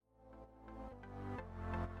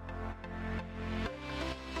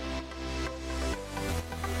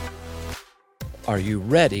Are you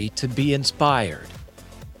ready to be inspired?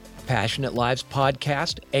 Passionate Lives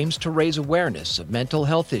podcast aims to raise awareness of mental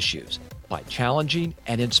health issues by challenging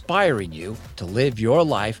and inspiring you to live your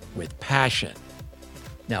life with passion.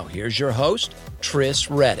 Now here's your host,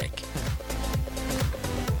 Tris Reddick.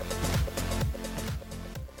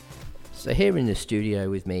 So here in the studio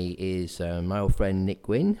with me is my old friend Nick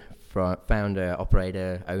Gwynn, founder,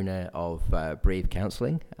 operator, owner of Breathe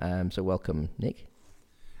Counselling. So welcome, Nick.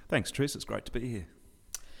 Thanks, Tris. It's great to be here.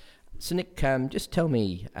 So Nick, just tell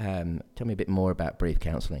me a bit more about Breathe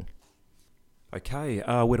Counselling. Okay,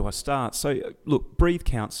 where do I start? So, look, Breathe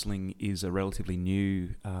Counselling is a relatively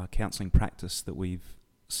new counselling practice that we've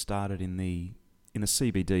started in the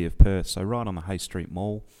CBD of Perth, so right on the Hay Street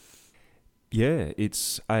Mall. Yeah,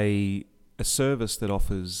 it's a service that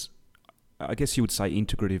offers, I guess you would say,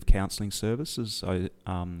 integrative counselling services, so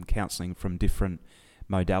counselling from different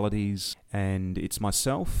modalities, and it's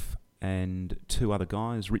myself and two other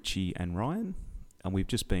guys, Richie and Ryan, and we've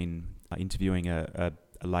just been interviewing a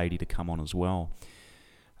lady to come on as well.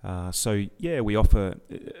 So yeah, we offer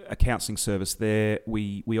a counselling service there.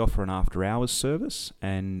 We offer an after hours service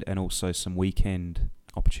and also some weekend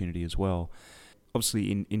opportunity as well.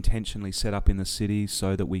 Obviously intentionally set up in the city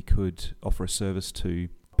so that we could offer a service to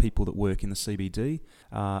people that work in the CBD,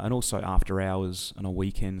 and also after hours on a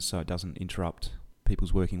weekend so it doesn't interrupt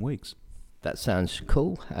people's working weeks. That sounds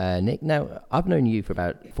cool, Nick. Now, I've known you for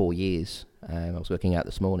about 4 years. I was working out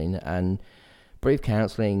this morning, and Breathe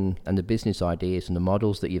Counselling and the business ideas and the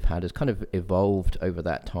models that you've had has kind of evolved over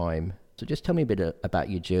that time. So just tell me a bit about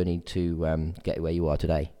your journey to get where you are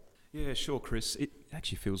today. Yeah, sure, Chris. It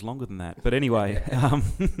actually feels longer than that. But anyway,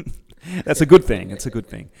 that's a good thing. It's a good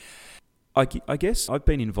thing. I guess I've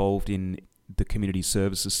been involved in the community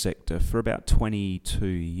services sector for about 22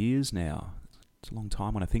 years now. It's a long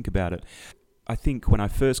time when I think about it. I think when I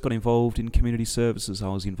first got involved in community services, I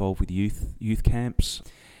was involved with youth camps,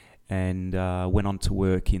 and went on to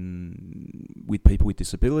work with people with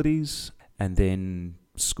disabilities, and then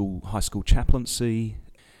high school chaplaincy.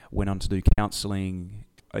 Went on to do counselling.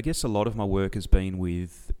 I guess a lot of my work has been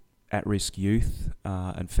with at-risk youth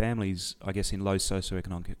and families, I guess, in low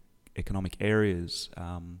socioeconomic areas,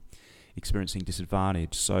 experiencing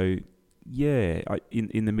disadvantage. So yeah,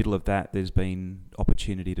 in the middle of that, there's been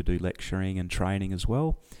opportunity to do lecturing and training as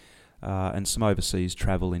well, and some overseas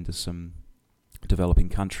travel into some developing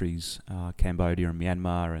countries, Cambodia and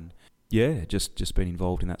Myanmar, and yeah, just been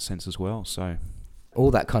involved in that sense as well. So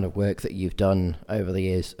all that kind of work that you've done over the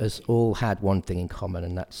years has all had one thing in common,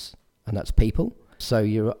 and that's people. So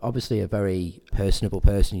you're obviously a very personable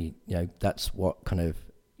person. You know that's what kind of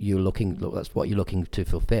that's what you're looking to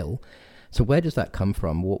fulfill. So where does that come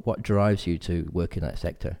from? What drives you to work in that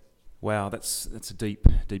sector? Wow, that's a deep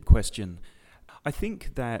question. I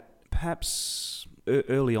think that perhaps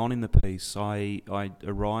early on in the piece, I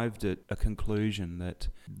arrived at a conclusion that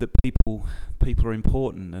people are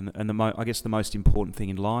important, and I guess the most important thing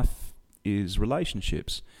in life is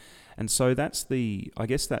relationships, and so that's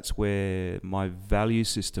where my value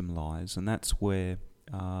system lies, and that's where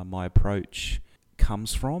my approach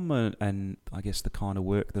comes from, and I guess the kind of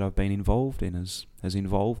work that I've been involved in has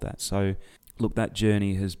involved that. So look, that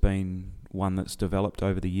journey has been one that's developed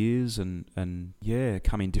over the years and yeah,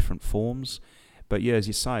 come in different forms. But yeah, as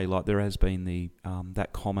you say, like there has been the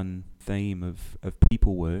that common theme of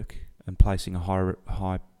people work and placing a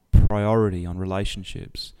high priority on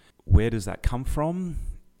relationships. Where does that come from?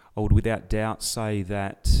 I would without doubt say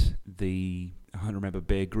that I remember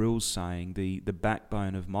Bear Grylls saying the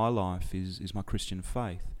backbone of my life is my Christian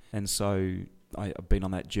faith. And so I've been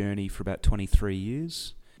on that journey for about 23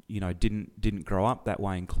 years. You know, didn't grow up that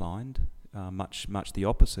way inclined, much the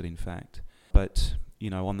opposite, in fact. But you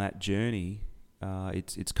know, on that journey,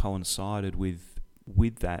 it's coincided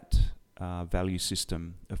with that value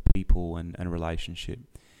system of people and relationship.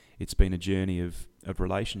 It's been a journey of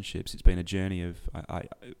relationships. It's been a journey of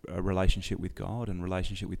a relationship with God and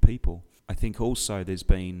relationship with people. I think also there's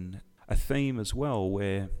been a theme as well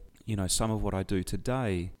where, you know, some of what I do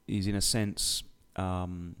today is in a sense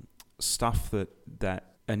stuff that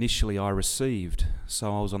initially I received.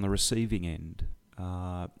 So I was on the receiving end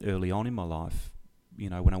early on in my life. You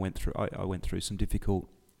know, when I went through some difficult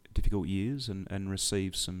years and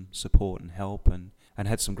received some support and help and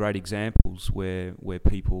had some great examples where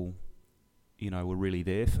people, you know, were really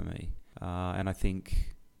there for me. And I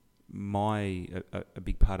think a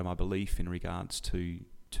big part of my belief in regards to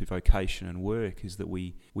vocation and work is that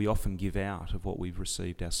we often give out of what we've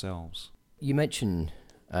received ourselves. You mentioned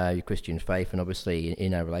your Christian faith, and obviously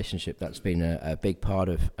in our relationship that's been a big part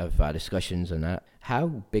of our discussions and that. How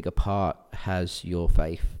big a part has your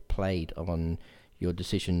faith played on your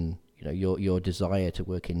decision, your desire to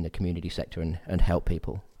work in the community sector and help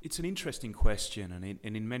people? It's an interesting question,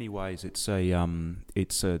 and in many ways it's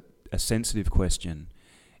a sensitive question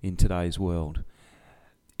in today's world.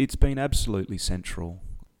 It's been absolutely central.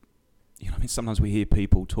 Sometimes we hear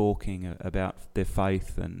people talking about their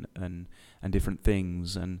faith and different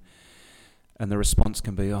things, and the response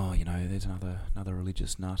can be, there's another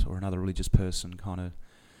religious nut or another religious person kind of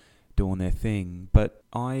doing their thing. But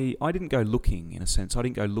I didn't go looking, in a sense. I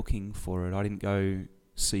didn't go looking for it. I didn't go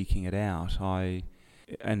seeking it out.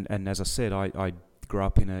 And as I said, I grew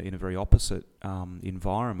up in a very opposite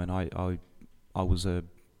environment. I was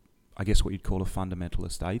I guess what you'd call a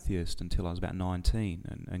fundamentalist atheist until I was about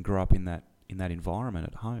 19, and grew up in that environment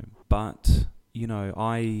at home. But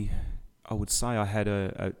I would say I had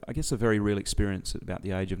a very real experience at about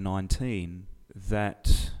the age of 19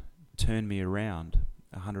 that turned me around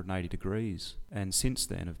 180 degrees, and since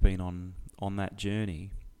then have been on that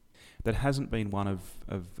journey that hasn't been one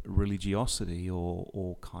of religiosity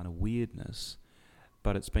or kind of weirdness,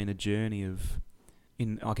 but it's been a journey of,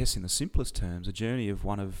 in the simplest terms, a journey of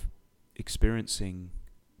one of experiencing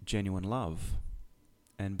genuine love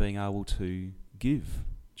and being able to give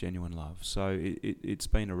genuine love. So it's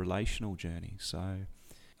been a relational journey. So,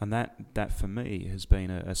 and that for me has been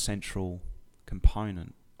a central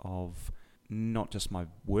component of not just my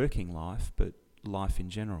working life, but life in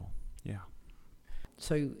general. Yeah.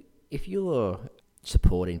 So if you're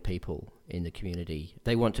supporting people in the community,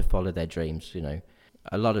 they want to follow their dreams,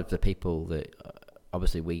 a lot of the people that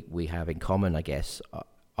obviously we have in common, I guess,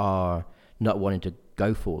 are not wanting to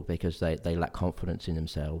go forward because they lack confidence in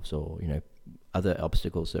themselves, or other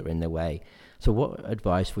obstacles that are in their way. So what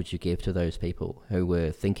advice would you give to those people who were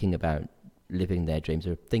thinking about living their dreams,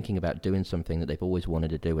 or thinking about doing something that they've always wanted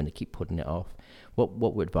to do and they keep putting it off?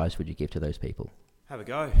 What advice would you give to those people? Have a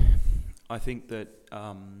go. I think that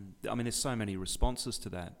there's so many responses to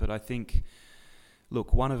that, but I think,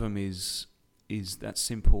 look, one of them is that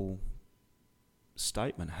simple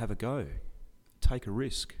statement: have a go, take a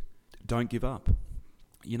risk, don't give up.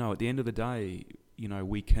 At the end of the day,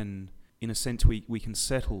 we can, in a sense, we can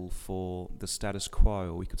settle for the status quo,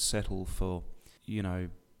 or we could settle for,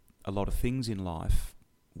 a lot of things in life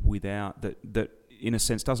without that in a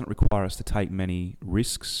sense doesn't require us to take many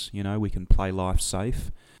risks. We can play life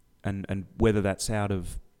safe, and whether that's out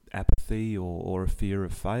of apathy or a fear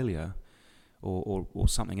of failure or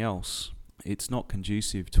something else, it's not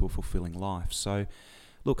conducive to a fulfilling life. So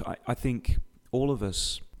look, I think all of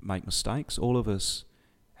us make mistakes, all of us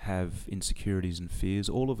have insecurities and fears,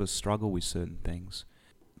 all of us struggle with certain things.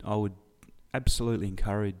 I would absolutely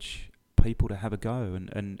encourage people to have a go,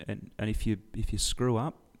 and if you screw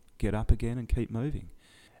up, get up again and keep moving.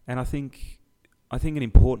 And I think an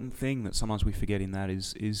important thing that sometimes we forget in that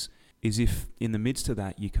is if in the midst of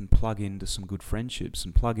that you can plug into some good friendships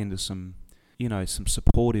and plug into some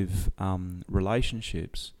supportive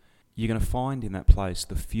relationships, you're going to find in that place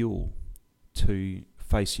the fuel to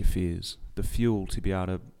face your fears, the fuel to be able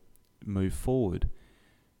to move forward.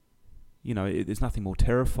 There's nothing more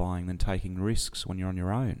terrifying than taking risks when you're on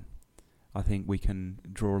your own. I think we can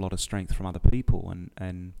draw a lot of strength from other people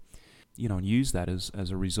and use that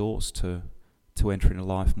as a resource to enter into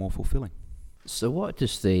life more fulfilling. So what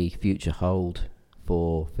does the future hold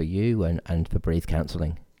for you and for Breathe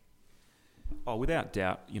Counselling? Oh, without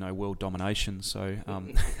doubt, world domination. So,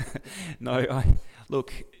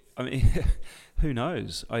 who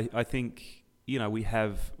knows? I think, we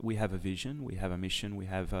have a vision, we have a mission, we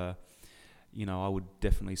have a, I would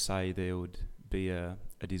definitely say there would be a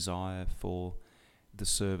desire for the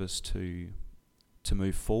service to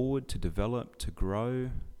move forward, to develop, to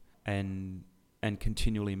grow, and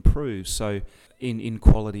continually improve. So in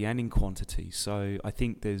quality and in quantity. So I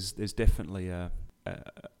think there's definitely a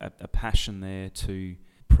passion there to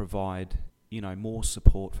provide more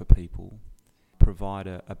support for people, provide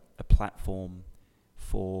a platform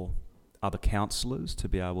for other counsellors to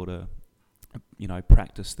be able to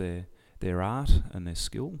practice their art and their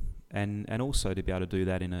skill, and also to be able to do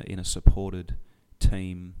that in a supported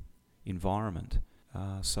team environment.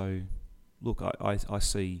 So look, I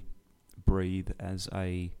see Breathe as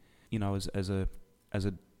a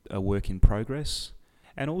work in progress,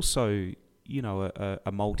 and also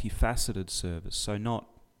a multifaceted service. So not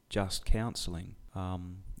just counselling,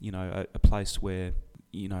 a place where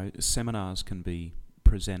seminars can be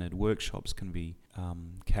presented, workshops can be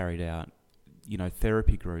carried out,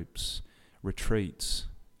 therapy groups, retreats,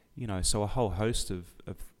 so a whole host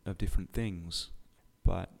of different things.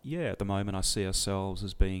 But yeah, at the moment I see ourselves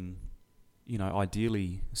as being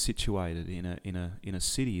ideally situated in a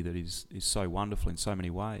city that is so wonderful in so many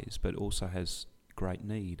ways, but also has great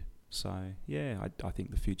need. So, yeah, I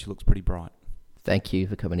think the future looks pretty bright. Thank you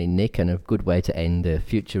for coming in, Nick, and a good way to end. The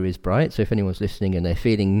future is bright. So if anyone's listening and they're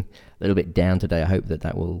feeling a little bit down today, I hope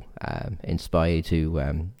that will inspire you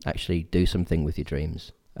to actually do something with your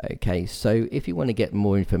dreams. Okay, so if you want to get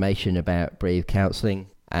more information about Breathe Counselling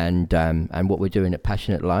and what we're doing at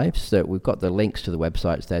Passionate Lives, so we've got the links to the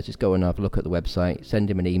websites there. Just go and have a look at the website, send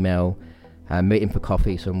him an email, meet him for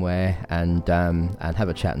coffee somewhere, and have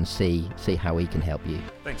a chat and see how he can help you.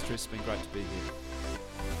 Thanks, Tris. It's been great to be here.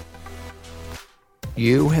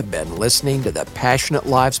 You have been listening to the Passionate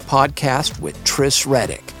Lives podcast with Tris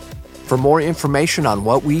Reddick. For more information on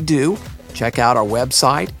what we do, check out our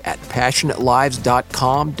website at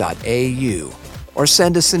passionatelives.com.au or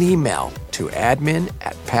send us an email to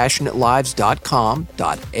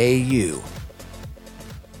admin@passionatelives.com.au.